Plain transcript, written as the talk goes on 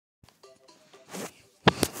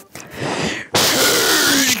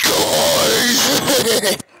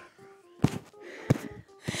Welcome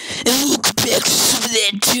back to some of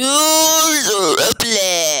that Doors Rp.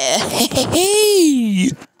 Hey.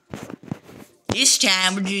 This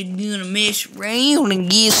time we're just gonna mess around and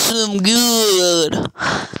get some good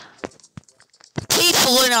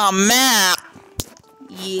people in our map.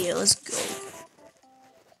 Yeah, let's go.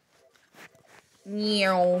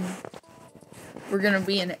 Meow. We're gonna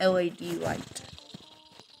be an LED light.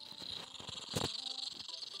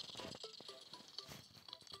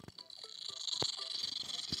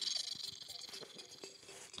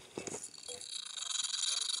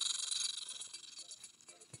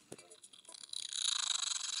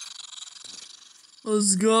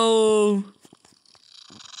 Let's go.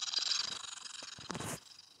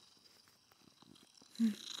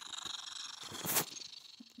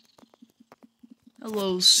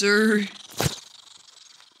 Hello, sir.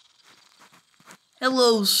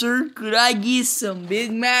 Hello, sir. Could I get some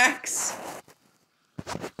Big Macs?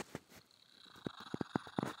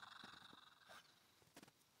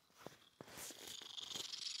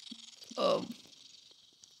 Uh-oh.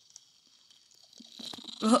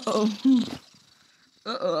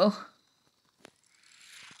 Uh-oh.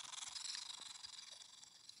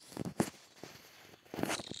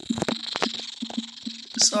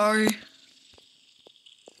 Sorry.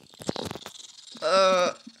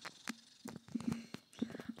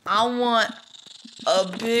 I want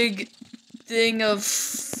a big thing of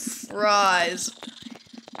fries.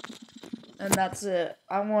 And that's it.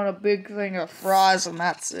 I want a big thing of fries and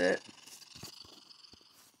that's it.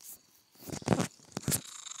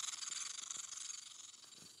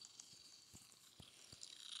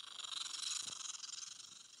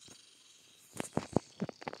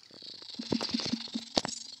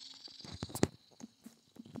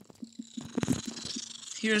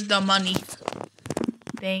 Here's the money.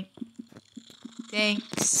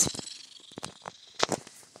 Thanks.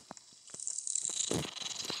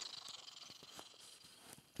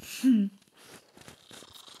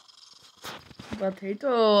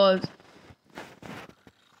 Potatoes.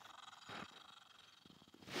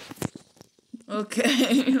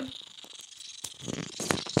 Okay.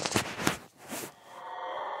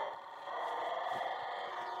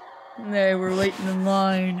 Hey, we're waiting in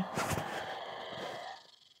line.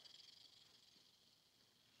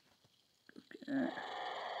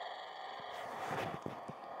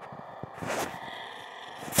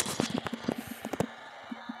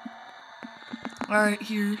 Alright,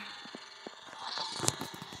 here.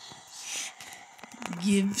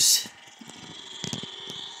 Gives.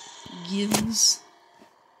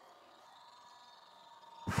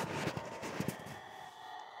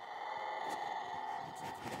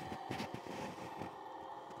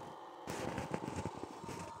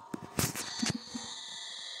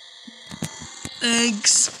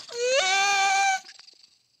 Thanks.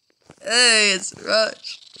 Hey, it's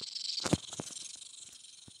Rush.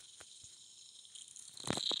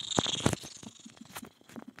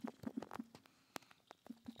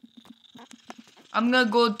 I'm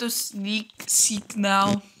gonna go to seek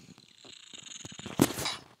now.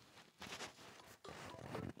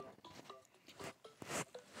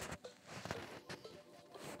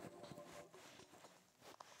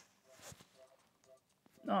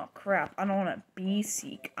 Oh crap, I don't wanna be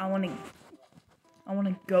seek. I wanna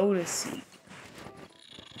go to seek.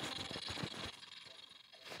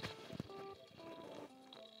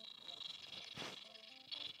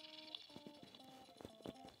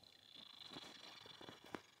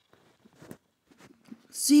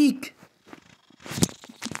 Seek.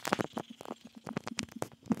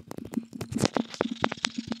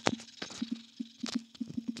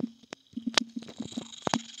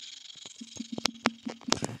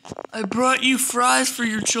 I brought you fries for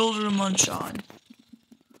your children to munch on.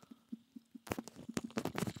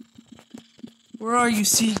 Where are you,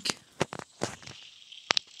 Seek?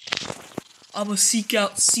 I'ma seek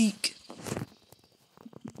out Seek.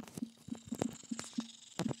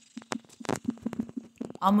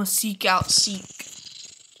 I'ma seek out Seek.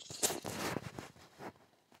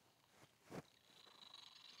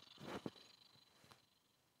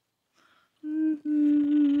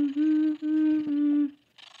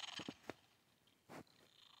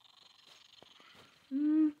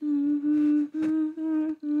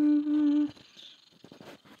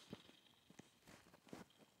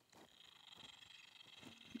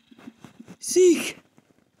 Seek.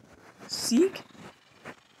 Seek?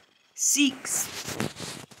 Seeks.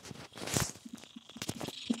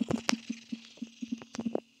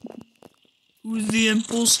 Who's the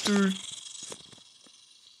imposter?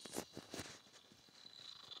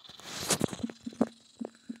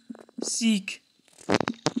 Seek.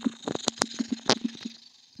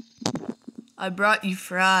 I brought you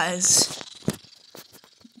fries.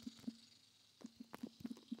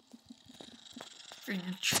 For your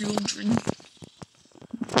children.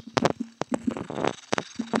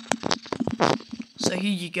 So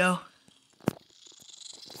here you go.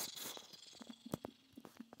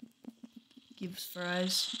 Give us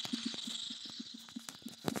fries.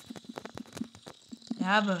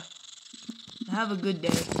 Have a good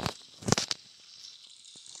day.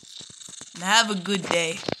 Have a good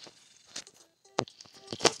day.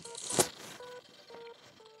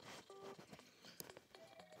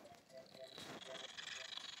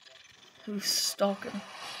 Who's stalking?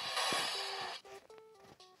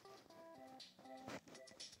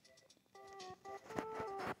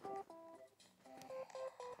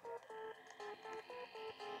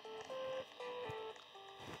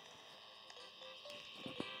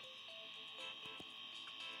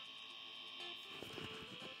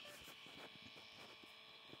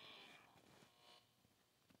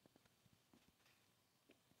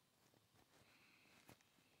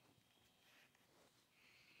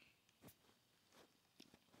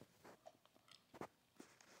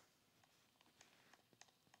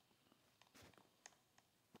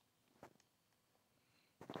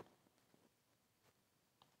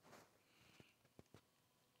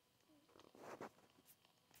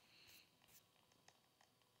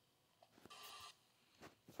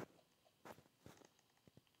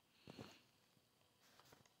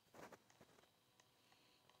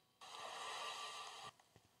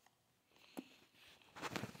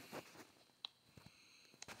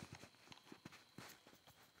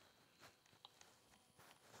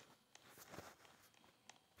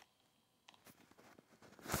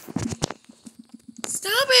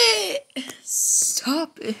 Stop it!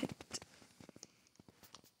 Stop it.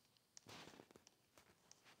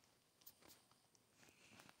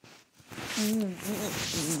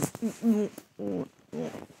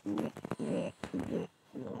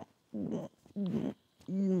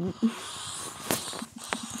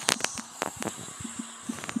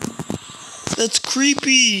 That's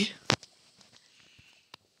creepy.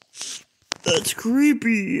 That's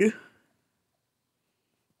creepy.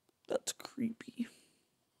 That's creepy.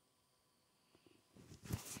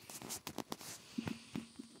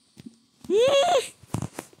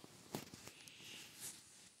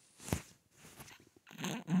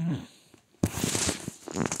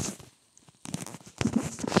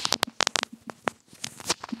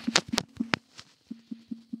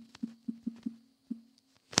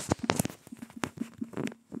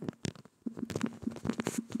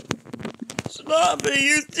 Stop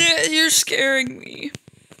it, you're scaring me.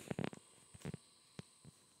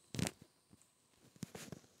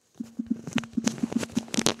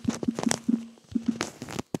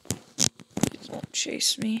 Please don't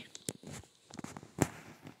chase me.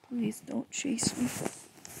 Please don't chase me.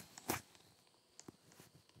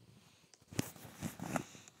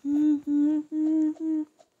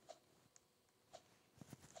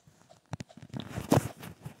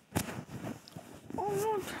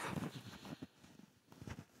 Oh,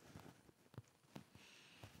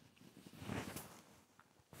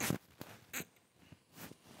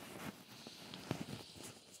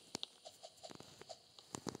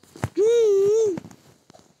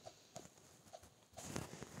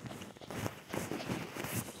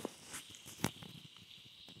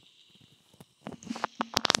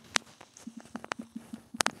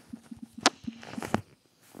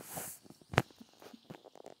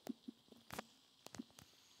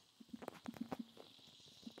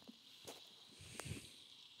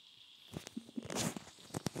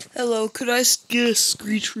 hello, could I get a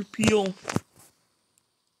screech repeal?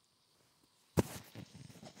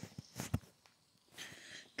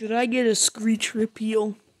 Could I get a screech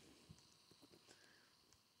repeal?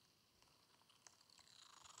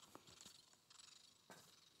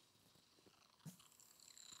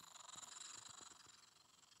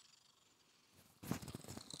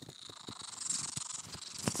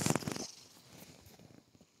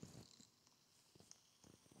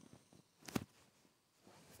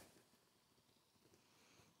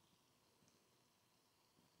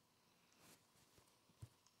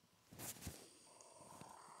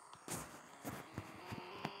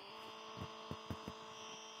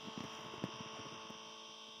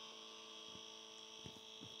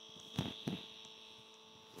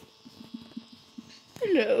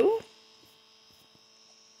 Hello?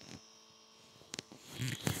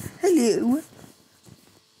 Hello?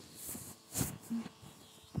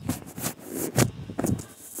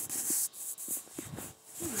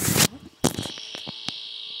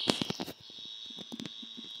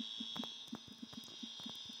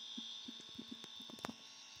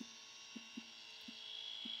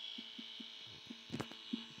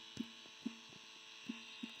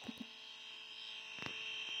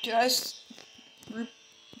 Guys,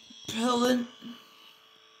 repellent.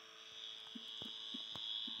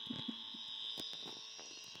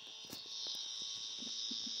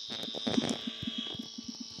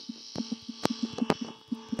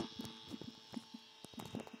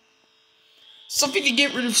 Something to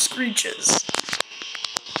get rid of screeches.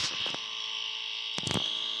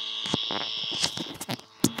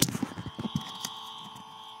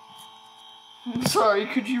 I'm sorry,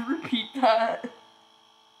 could you repeat that?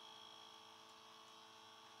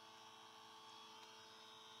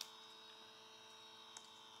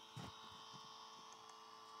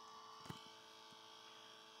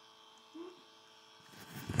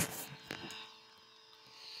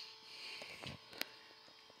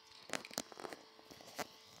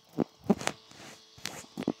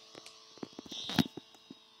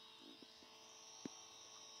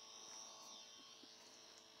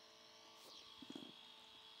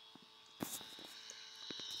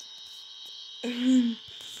 I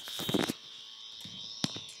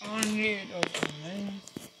need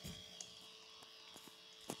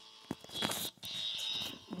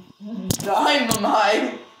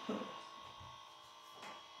dynamite.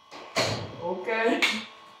 Okay.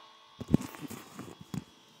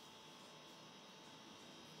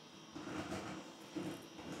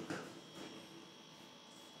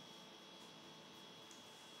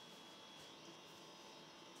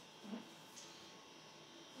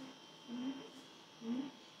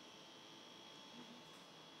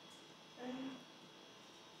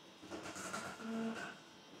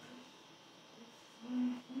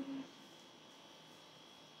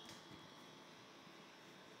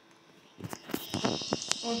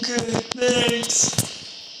 Okay, thanks.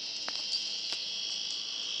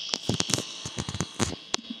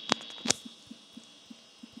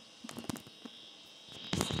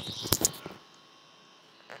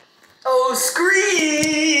 Oh,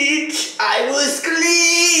 screech! I will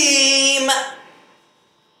scream!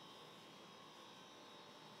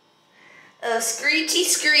 Oh, screechy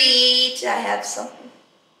screech! I have something.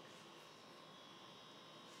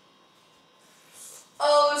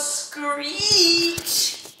 Oh, screech!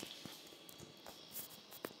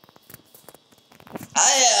 I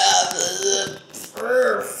have the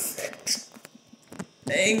perfect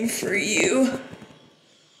thing for you.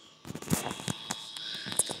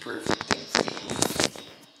 The perfect thing for you.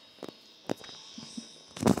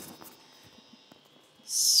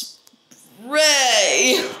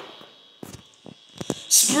 Spray!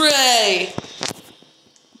 Spray!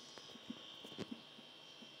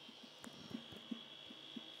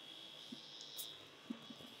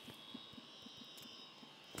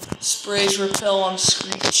 Sprays repel on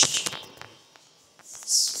screech.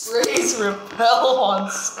 Sprays repel on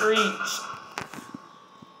screech.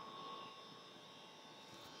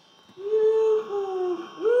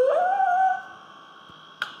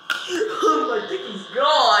 My dick is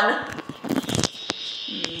gone.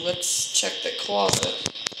 Let's check the closet.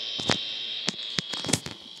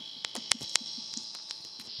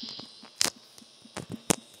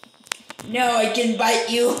 No, I can bite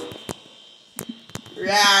you.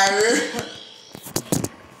 Rawr.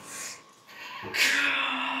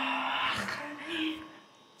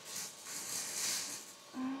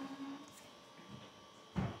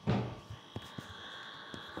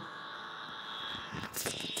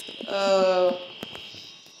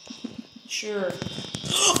 Sure.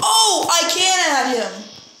 Oh, I can add him.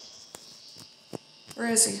 Where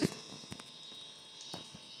is he?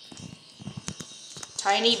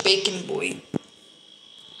 Tiny bacon boy.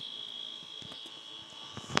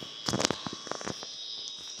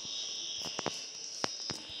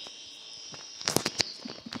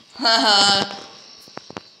 Haha.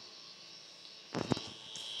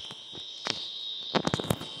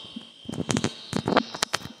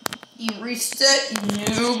 You reset, you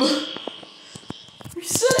noob.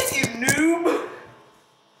 Reset, you noob.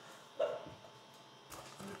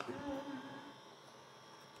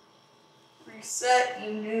 Reset,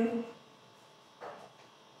 you noob.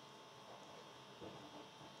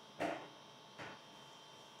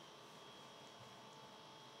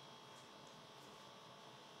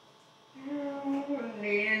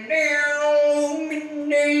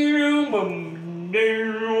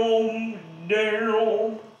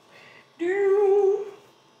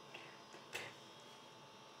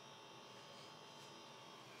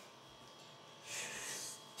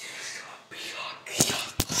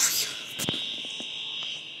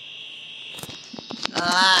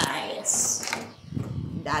 Nice.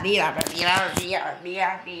 Gagia.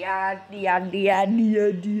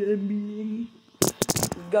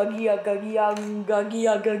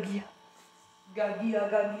 Gagia,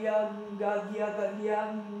 gagia, gagia, gagia,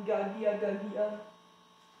 gagia, gagia.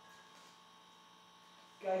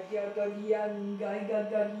 Gagia, gagia, gagia,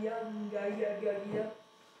 gagia, gagia, gagia.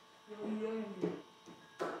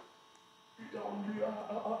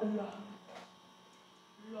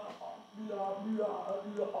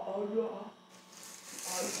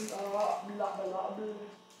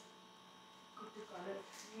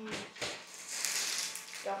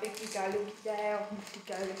 Stop it, you gotta look down, you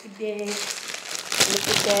gotta look down. Look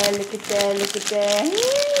at that, look at that, look at that.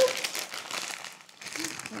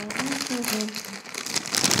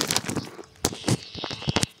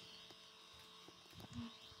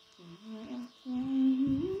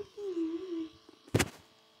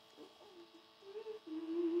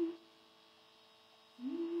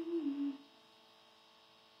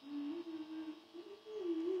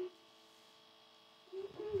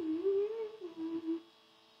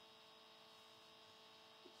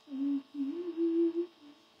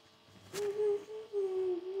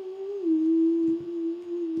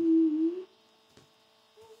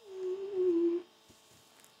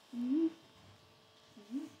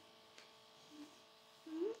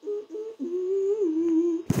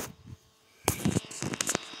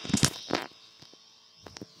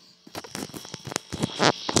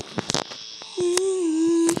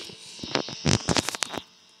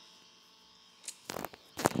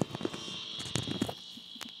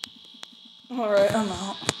 Alright, I'm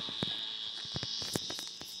out.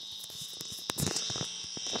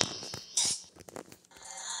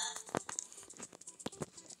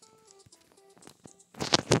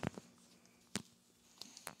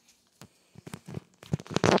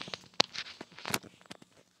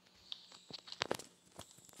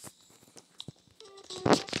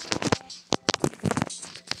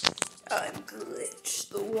 I'm Glitch,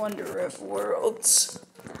 the wonder of worlds.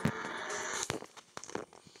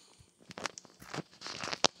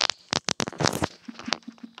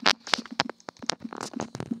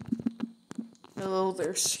 Hello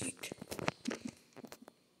there, Seek.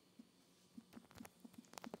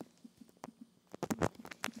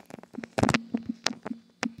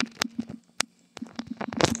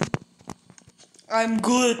 I'm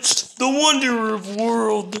Glitch, the wonder of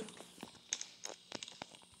world.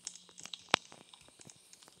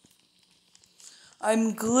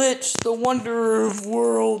 I'm Glitch, the wonder of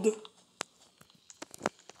world.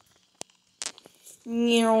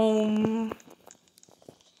 Meow.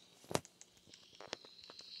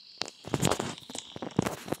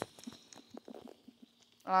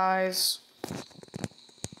 Eyes.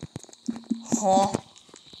 Huh?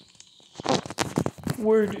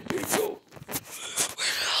 Where did they go?